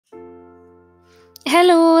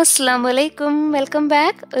Hello, അസ്സലാമലൈക്കും. Welcome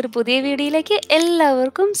back. ഒരു പുതിയ വീഡിയോയിലേക്ക്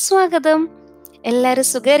എല്ലാവർക്കും സ്വാഗതം. എല്ലാവരും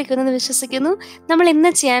സുഖമായിരിക്കുമെന്ന് വിശ്വസിക്കുന്നു. നമ്മൾ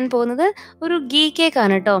ഇന്ന് ചെയ്യാൻ പോകുന്നത് ഒരു ഗീ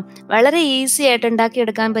കേക്കാണ് കേട്ടോ. വളരെ ഈസി ആയിട്ട്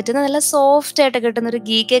ഉണ്ടാക്കിയെടുക്കാൻ പറ്റുന്ന നല്ല സോഫ്റ്റ് ആയിട്ട് കിട്ടുന്ന ഒരു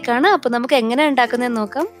ഗീ കേക്കാണ്. അപ്പോൾ നമുക്ക് എങ്ങനെയാണ് ഉണ്ടാക്കുന്നതെന്ന്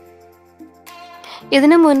നോക്കാം.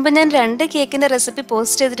 ഇതിനു മുൻപ് ഞാൻ 2 കേക്കിന്റെ റെസിപ്പി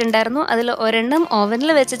പോസ്റ്റ് ചെയ്തിട്ടുണ്ടായിരുന്നു. അതിൽ ഒരെണ്ണം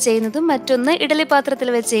ഓവനിൽ വെച്ച് ചെയ്യുന്നതും മറ്റൊന്ന് ഇഡ്ഡലി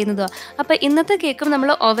പാത്രത്തിൽ വെച്ച് ചെയ്യുന്നതും. അപ്പോൾ ഇന്നത്തെ കേക്കും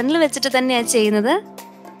നമ്മൾ ഓവനിൽ വെച്ചിട്ട് തന്നെയാണ് ചെയ്യുന്നത്.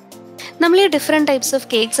 നമ്മൾ ഈ ഡിഫറെൻറ്റ് ടൈപ്സ് ഓഫ്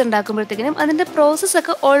കേക്ക്സ് ഉണ്ടാക്കുമ്പോഴത്തേക്കിനും അതിൻ്റെ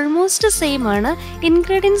പ്രോസസ്സൊക്കെ ഓൾമോസ്റ്റ് സെയിം ആണ്.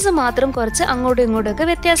 ഇൻഗ്രീഡിയൻസ് മാത്രം കുറച്ച് അങ്ങോട്ടും ഇങ്ങോട്ടുമൊക്കെ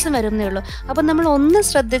വ്യത്യാസം വരുന്നേ ഉള്ളൂ. അപ്പോൾ നമ്മൾ ഒന്ന്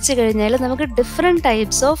ശ്രദ്ധിച്ചു കഴിഞ്ഞാൽ നമുക്ക് different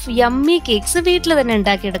types of yummy cakes വീട്ടിൽ തന്നെ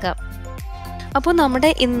ഉണ്ടാക്കിയെടുക്കാം. അപ്പോൾ നമ്മുടെ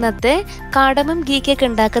ഇന്നത്തെ കാർഡമം ഗീ കേക്ക്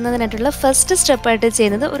ഉണ്ടാക്കുന്നതിനായിട്ടുള്ള ഫസ്റ്റ് സ്റ്റെപ്പായിട്ട്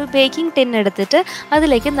ചെയ്യുന്നത് ഒരു ബേക്കിംഗ് ടിൻ എടുത്തിട്ട്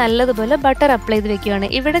അതിലേക്ക് നല്ലതുപോലെ ബട്ടർ അപ്ലൈ ചെയ്ത് വെക്കുകയാണ്.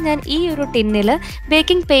 ഇവിടെ ഞാൻ ഈ ഒരു ടിന്നിൽ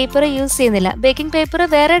ബേക്കിംഗ് പേപ്പർ യൂസ് ചെയ്യുന്നില്ല. ബേക്കിംഗ് പേപ്പർ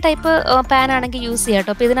വേറെ ടൈപ്പ് പാൻ ആണെങ്കിൽ യൂസ് ചെയ്യാം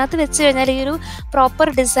കേട്ടോ. അപ്പോൾ ഇതിനകത്ത് വെച്ച് കഴിഞ്ഞാൽ ഈ ഒരു പ്രോപ്പർ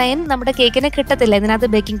ഡിസൈൻ നമ്മുടെ കേക്കിന് കിട്ടത്തില്ല ഇതിനകത്ത്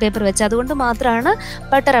ബേക്കിംഗ് പേപ്പർ വെച്ച്. അതുകൊണ്ട് മാത്രമാണ്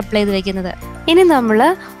ബട്ടർ അപ്ലൈ ചെയ്ത് വെക്കുന്നത്. ഇനി നമ്മൾ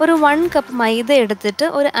ഒരു 1 കപ്പ് മൈദ എടുത്തിട്ട്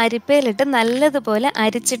ഒരു അരിപ്പയിലിട്ട് നല്ലതുപോലെ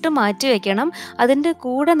അരിച്ചിട്ട് മാറ്റി വെക്കണം. അതിൻ്റെ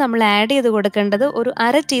കൂടെ നമ്മൾ ആഡ് ചെയ്ത് കൊടുക്കേണ്ടത് ഒരു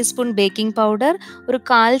 1/2 ടീസ്പൂൺ ബേക്കിംഗ് പൗഡർ, ഒരു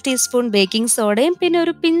 1/4 ടീസ്പൂൺ ബേക്കിംഗ് സോഡയും പിന്നെ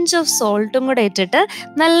ഒരു പിഞ്ച് ഓഫ് സോൾട്ടും കൂടെ ഇട്ടിട്ട്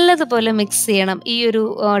നല്ലതുപോലെ മിക്സ് ചെയ്യണം. ഈ ഒരു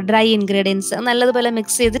ഡ്രൈ ഇൻഗ്രീഡിയൻസ് നല്ലതുപോലെ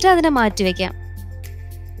മിക്സ് ചെയ്തിട്ട് അതിനെ മാറ്റി വയ്ക്കാം.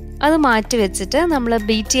 അത് മാറ്റി വെച്ചിട്ട് നമ്മൾ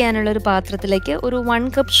ബീറ്റ് ചെയ്യാനുള്ള ഒരു പാത്രത്തിലേക്ക് ഒരു 1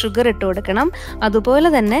 കപ്പ് ഷുഗർ ഇട്ട് കൊടുക്കണം. അതുപോലെ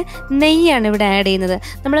തന്നെ നെയ്യാണ് ഇവിടെ ആഡ് ചെയ്യുന്നത്.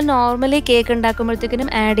 നമ്മൾ നോർമലി കേക്ക് ഉണ്ടാക്കുമ്പോഴത്തേക്കിനും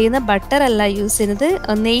ആഡ് ചെയ്യുന്ന ബട്ടർ അല്ല യൂസ് ചെയ്യുന്നത്,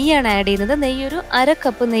 നെയ്യാണ് ആഡ് ചെയ്യുന്നത്. നെയ്യ് ഒരു 1/2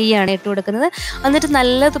 കപ്പ് നെയ്യാണ് ഇട്ട് കൊടുക്കുന്നത്. എന്നിട്ട്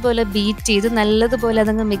നല്ലതുപോലെ ബീറ്റ് ചെയ്ത് നല്ലതുപോലെ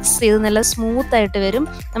അതങ്ങ് മിക്സ് ചെയ്ത് നല്ല സ്മൂത്ത് ആയിട്ട് വരും.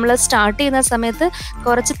 നമ്മൾ സ്റ്റാർട്ട് ചെയ്യുന്ന സമയത്ത്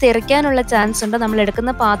കുറച്ച് തെറിക്കാനുള്ള ചാൻസ് ഉണ്ട്. നമ്മൾ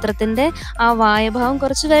എടുക്കുന്ന പാത്രത്തിൻ്റെ ആ വായഭാഗം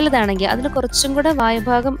കുറച്ച് വലുതാണെങ്കിൽ അതിന് കുറച്ചും കൂടെ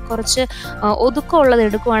വായഭാഗം കുറച്ച് ഒതുക്കമുള്ളത്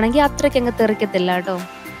എടുക്കുവാണെങ്കിൽ അത്രയ്ക്ക് അങ്ങ് തെറിക്കത്തില്ല കേട്ടോ.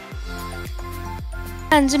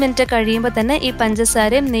 5 മിനിറ്റ് കഴിയുമ്പോൾ തന്നെ ഈ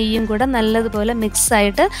പഞ്ചസാരയും നെയ്യും കൂടെ നല്ലതുപോലെ മിക്സ്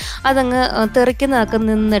ആയിട്ട് അതങ്ങ് തെറിക്കുന്നതൊക്കെ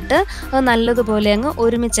നിന്നിട്ട് നല്ലതുപോലെ അങ്ങ്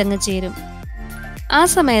ഒരുമിച്ചങ്ങ് ചേരും. ആ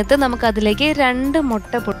സമയത്ത് നമുക്കതിലേക്ക് 2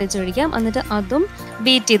 മുട്ട പൊട്ടിച്ചൊഴിക്കാം. എന്നിട്ട് അതും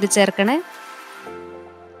ബീറ്റ് ചെയ്ത് ചേർക്കണേ.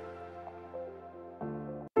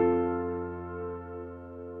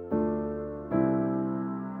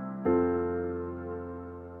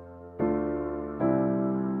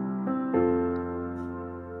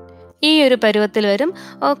 ഈ ഒരു പരുവത്തിൽ വരും.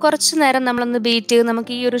 കുറച്ച് നേരം നമ്മളൊന്ന് ബീറ്റ് ചെയ്ത്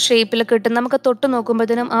നമുക്ക് ഈ ഒരു ഷേപ്പിൽ കിട്ടും. നമുക്ക് തൊട്ട്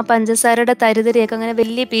നോക്കുമ്പോഴത്തേനും ആ പഞ്ചസാരയുടെ തരിതരിയൊക്കെ അങ്ങനെ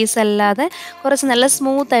വലിയ പീസ് അല്ലാതെ കുറച്ച് നല്ല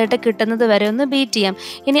സ്മൂത്ത് ആയിട്ട് കിട്ടുന്നത് വരെ ഒന്ന് ബീറ്റ് ചെയ്യാം.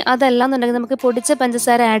 ഇനി അതല്ല എന്നുണ്ടെങ്കിൽ നമുക്ക് പൊടിച്ച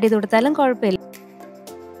പഞ്ചസാര ആഡ് ചെയ്ത് കൊടുത്താലും കുഴപ്പമില്ല.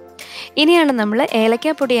 ഇനിയാണ് നമ്മൾ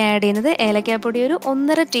ഏലക്കാപ്പൊടി ആഡ് ചെയ്യുന്നത്. ഏലക്കാപ്പൊടി ഒരു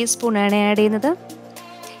 1.5 ടീസ്പൂണാണ് ആഡ് ചെയ്യുന്നത്.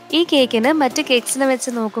 ഈ കേക്കിന് മറ്റ് കേക്ക്സിനെ വെച്ച്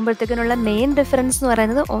നോക്കുമ്പോഴത്തേക്കിനുള്ള മെയിൻ ഡിഫറൻസ് എന്ന്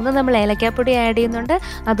പറയുന്നത് ഒന്ന് നമ്മൾ ഏലക്കാപ്പൊടി ആഡ് ചെയ്യുന്നുണ്ട്,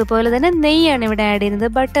 അതുപോലെ തന്നെ നെയ്യാണ് ഇവിടെ ആഡ് ചെയ്യുന്നത്,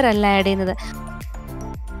 ബട്ടർ അല്ല ആഡ് ചെയ്യുന്നത്.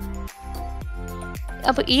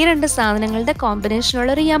 അപ്പോൾ ഈ 2 സാധനങ്ങളുടെ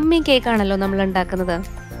കോമ്പിനേഷനുള്ള ഒരു യമ്മി കേക്കാണല്ലോ നമ്മൾ ഉണ്ടാക്കുന്നത്.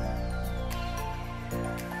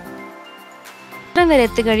 വരെ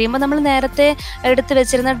എത്തി കഴിയുമ്പോൾ നമ്മൾ നേരത്തെ എടുത്ത്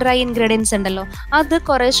വെച്ചിരുന്ന ഡ്രൈ ഇൻഗ്രീഡിയൻസ് ഉണ്ടല്ലോ, അത്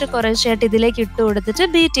കുറേശ്ശെയായിട്ട് ഇതിലേക്ക് ഇട്ട് കൊടുത്തിട്ട്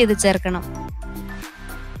ബീറ്റ് ചെയ്ത് ചേർക്കണം.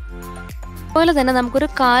 അതുപോലെ തന്നെ നമുക്കൊരു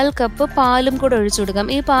 1/4 കപ്പ് പാലും കൂടെ ഒഴിച്ചു കൊടുക്കാം.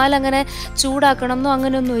 ഈ പാൽ അങ്ങനെ ചൂടാക്കണമെന്നോ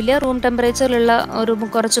അങ്ങനെയൊന്നുമില്ല. റൂം ടെമ്പറേച്ചറിലുള്ള ഒരു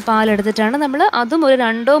കുറച്ച് പാലെടുത്തിട്ടാണ് നമ്മൾ അതും ഒരു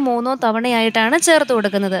 2-3 തവണയായിട്ടാണ് ചേർത്ത്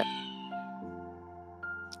കൊടുക്കുന്നത്.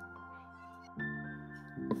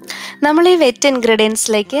 നമ്മൾ ഈ വെറ്റ്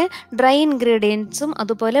ഇൻഗ്രീഡിയൻസിലേക്ക് ഡ്രൈ ഇൻഗ്രീഡിയൻസും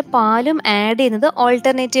അതുപോലെ പാലും ആഡ് ചെയ്യുന്നത്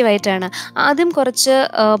ഓൾട്ടർനേറ്റീവ് ആയിട്ടാണ്. ആദ്യം കുറച്ച്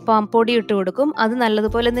പൊടി ഇട്ട് കൊടുക്കും, അത്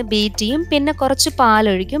നല്ലതുപോലെ ഒന്ന് ബീറ്റ് ചെയ്യും, പിന്നെ കുറച്ച്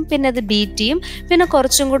പാലൊഴിക്കും, പിന്നെ അത് ബീറ്റ് ചെയ്യും, പിന്നെ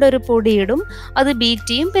കുറച്ചും കൂടെ ഒരു പൊടി ഇടും, അത് ബീറ്റ്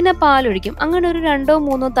ചെയ്യും, പിന്നെ പാലൊഴിക്കും. അങ്ങനെ ഒരു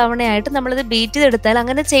 2-3 തവണയായിട്ട് നമ്മളത് ബീറ്റ് ചെയ്തെടുത്താൽ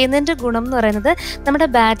അങ്ങനെ ചെയ്യുന്നതിൻ്റെ ഗുണം എന്ന് പറയുന്നത് നമ്മുടെ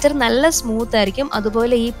ബാറ്റർ നല്ല സ്മൂത്ത് ആയിരിക്കും.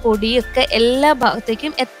 അതുപോലെ ഈ പൊടിയൊക്കെ എല്ലാ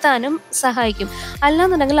ഭാഗത്തേക്കും എത്താനും സഹായിക്കും.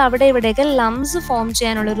 അല്ലാന്നുണ്ടെങ്കിൽ അവിടെ ഇവിടെയൊക്കെ ലംസ് ഫോം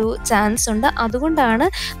ചെയ്യാനുള്ളൊരു ചാൻസ് ഉണ്ട്. അതുകൊണ്ടാണ്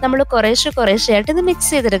നമ്മൾ കുറേശ്ശെയായിട്ട് ഇത്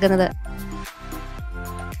മിക്സ് ചെയ്തെടുക്കുന്നത്.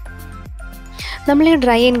 നമ്മൾ ഈ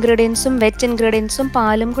ഡ്രൈ ഇൻഗ്രീഡിയൻസും വെറ്റ് ഇൻഗ്രീഡിയൻസും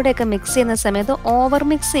പാലും കൂടെയൊക്കെ മിക്സ് ചെയ്യുന്ന സമയത്ത് ഓവർ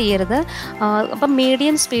മിക്സ് ചെയ്യരുത്. അപ്പം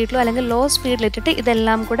മീഡിയം സ്പീഡിലോ അല്ലെങ്കിൽ ലോ സ്പീഡിലിട്ടിട്ട്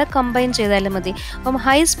ഇതെല്ലാം കൂടെ കമ്പൈൻ ചെയ്താലും മതി. അപ്പം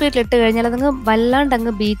ഹൈ സ്പീഡിലിട്ട് കഴിഞ്ഞാൽ അതങ്ങ് വല്ലാണ്ട്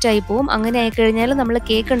അങ്ങ് ബീറ്റായി പോവും. അങ്ങനെ ആയിക്കഴിഞ്ഞാൽ നമ്മൾ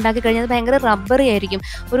കേക്ക് ഉണ്ടാക്കി കഴിഞ്ഞാൽ ഭയങ്കര റബ്ബറി ആയിരിക്കും,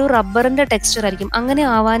 ഒരു റബ്ബറിൻ്റെ ടെക്സ്ചർ ആയിരിക്കും. അങ്ങനെ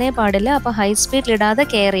ആവാനേ പാടില്ല. അപ്പോൾ ഹൈ സ്പീഡിലിടാതെ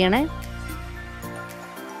കെയർ ചെയ്യണേ.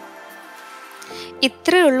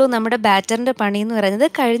 ഇത്രയേ ഉള്ളൂ നമ്മുടെ ബാറ്ററിൻ്റെ പണി എന്ന് പറയുന്നത്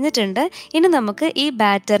കഴിഞ്ഞിട്ടുണ്ട്. ഇനി നമുക്ക് ഈ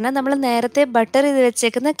ബാറ്ററിനെ നമ്മൾ നേരത്തെ ബട്ടർ ചെയ്ത്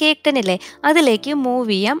വെച്ചേക്കുന്ന കേക്ക് ടിന്നില്ലേ അതിലേക്ക് മൂവ്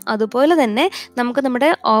ചെയ്യാം. അതുപോലെ തന്നെ നമുക്ക്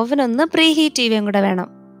നമ്മുടെ ഓവൻ ഒന്ന് പ്രീ ഹീറ്റ് ചെയ്യുകയും കൂടെ വേണം.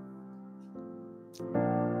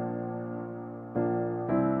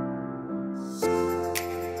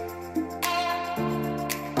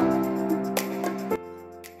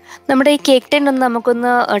 നമ്മുടെ ഈ കേക്ക് ടിൻ ഒന്ന്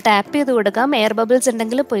നമുക്കൊന്ന് ടാപ്പ് ചെയ്ത് കൊടുക്കാം. എയർ ബബിൾസ്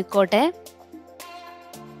ഉണ്ടെങ്കിൽ പോയിക്കോട്ടെ.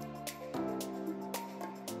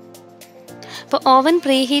 അപ്പോൾ ഓവൻ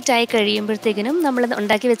പ്രീ ഹീറ്റ് ആയി കഴിയുമ്പോഴത്തേക്കിനും നമ്മൾ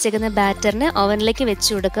ഉണ്ടാക്കി വെച്ചേക്കുന്ന ബാറ്ററിനെ ഓവനിലേക്ക്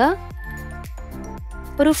വെച്ച് കൊടുക്കുക.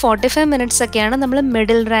 ഒരു 45 മിനിറ്റ്സ് ഒക്കെയാണ് നമ്മൾ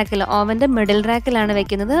മിഡിൽ റാക്കിൽ, ഓവൻ്റെ മിഡിൽ റാക്കിലാണ്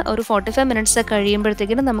വെക്കുന്നത്. ഒരു 45 മിനിറ്റ്സ്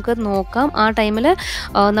കഴിയുമ്പോഴത്തേക്കിനും നമുക്ക് നോക്കാം. ആ ടൈമിൽ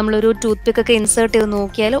നമ്മളൊരു ടൂത്ത് പിക്കൊക്കെ ഇൻസേർട്ട് ചെയ്ത്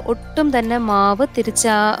നോക്കിയാൽ ഒട്ടും തന്നെ മാവ് തിരിച്ച്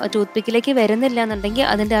ആ ടൂത്ത് പിക്കിലേക്ക് വരുന്നില്ല എന്നുണ്ടെങ്കിൽ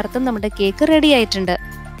അതിൻ്റെ അർത്ഥം നമ്മുടെ കേക്ക് റെഡി ആയിട്ടുണ്ട്.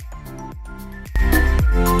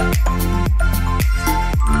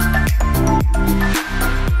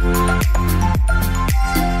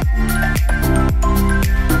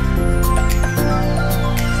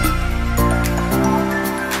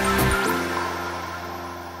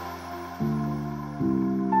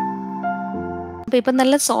 അപ്പോൾ ഇപ്പം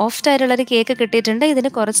നല്ല സോഫ്റ്റ് ആയിട്ടുള്ളൊരു കേക്ക് കിട്ടിയിട്ടുണ്ട്. ഇതിന്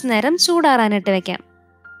കുറച്ച് നേരം ചൂടാറാനായിട്ട് വെക്കാം.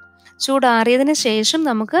 ചൂടാറിയതിന് ശേഷം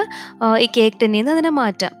നമുക്ക് ഈ കേക്ക് ടിന്നിൽ നിന്ന് അതിനെ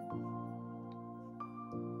മാറ്റാം.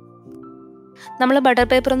 നമ്മൾ ബട്ടർ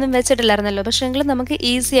പേപ്പറൊന്നും വെച്ചിട്ടില്ലായിരുന്നല്ലോ, പക്ഷേ എങ്കിലും നമുക്ക്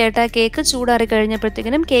ഈസി ആയിട്ട് ആ കേക്ക് ചൂടാറി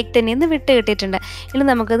കഴിഞ്ഞപ്പോഴത്തേക്കിനും കേക്ക് ടിന്നിൽ നിന്ന് വിട്ട് കിട്ടിയിട്ടുണ്ട്. ഇനി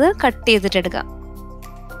നമുക്കത് കട്ട് ചെയ്തിട്ടെടുക്കാം.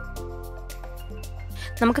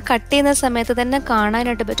 നമുക്ക് കട്ട് ചെയ്യുന്ന സമയത്ത് തന്നെ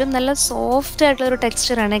കാണാനായിട്ട് പറ്റും. നല്ല സോഫ്റ്റ് ആയിട്ടുള്ളൊരു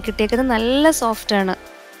ടെക്സ്ചറാണ് കിട്ടിയേക്കുന്നത്. നല്ല സോഫ്റ്റാണ്.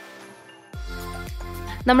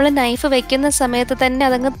 നമ്മൾ നൈഫ് വെക്കുന്ന സമയത്ത് തന്നെ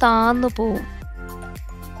അതങ്ങ് താന്നു പോവും.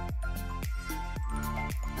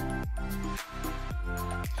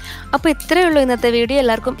 അപ്പോൾ ഇത്രയേ ഉള്ളൂ ഇന്നത്തെ വീഡിയോ.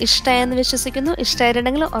 എല്ലാവർക്കും ഇഷ്ടമായെന്ന് വിശ്വസിക്കുന്നു.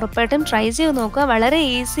 ഇഷ്ടമായിട്ടുണ്ടെങ്കിൽ ഉറപ്പായിട്ടും ട്രൈ ചെയ്ത് നോക്കുക. വളരെ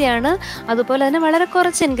ഈസിയാണ്. അതുപോലെ തന്നെ വളരെ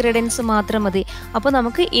കുറച്ച് ഇൻഗ്രീഡിയൻസ് മാത്രം മതി. അപ്പോൾ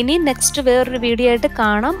നമുക്ക് ഇനി നെക്സ്റ്റ് വേറൊരു വീഡിയോ ആയിട്ട്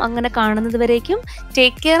കാണാം. അങ്ങനെ കാണുന്നത് വരേക്കും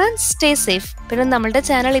take care and stay safe. പിന്നെ നമ്മളുടെ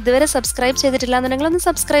ചാനൽ ഇതുവരെ സബ്സ്ക്രൈബ് ചെയ്തിട്ടില്ല എന്നുണ്ടെങ്കിൽ ഒന്ന്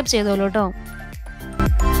സബ്സ്ക്രൈബ് ചെയ്തോളൂ കേട്ടോ.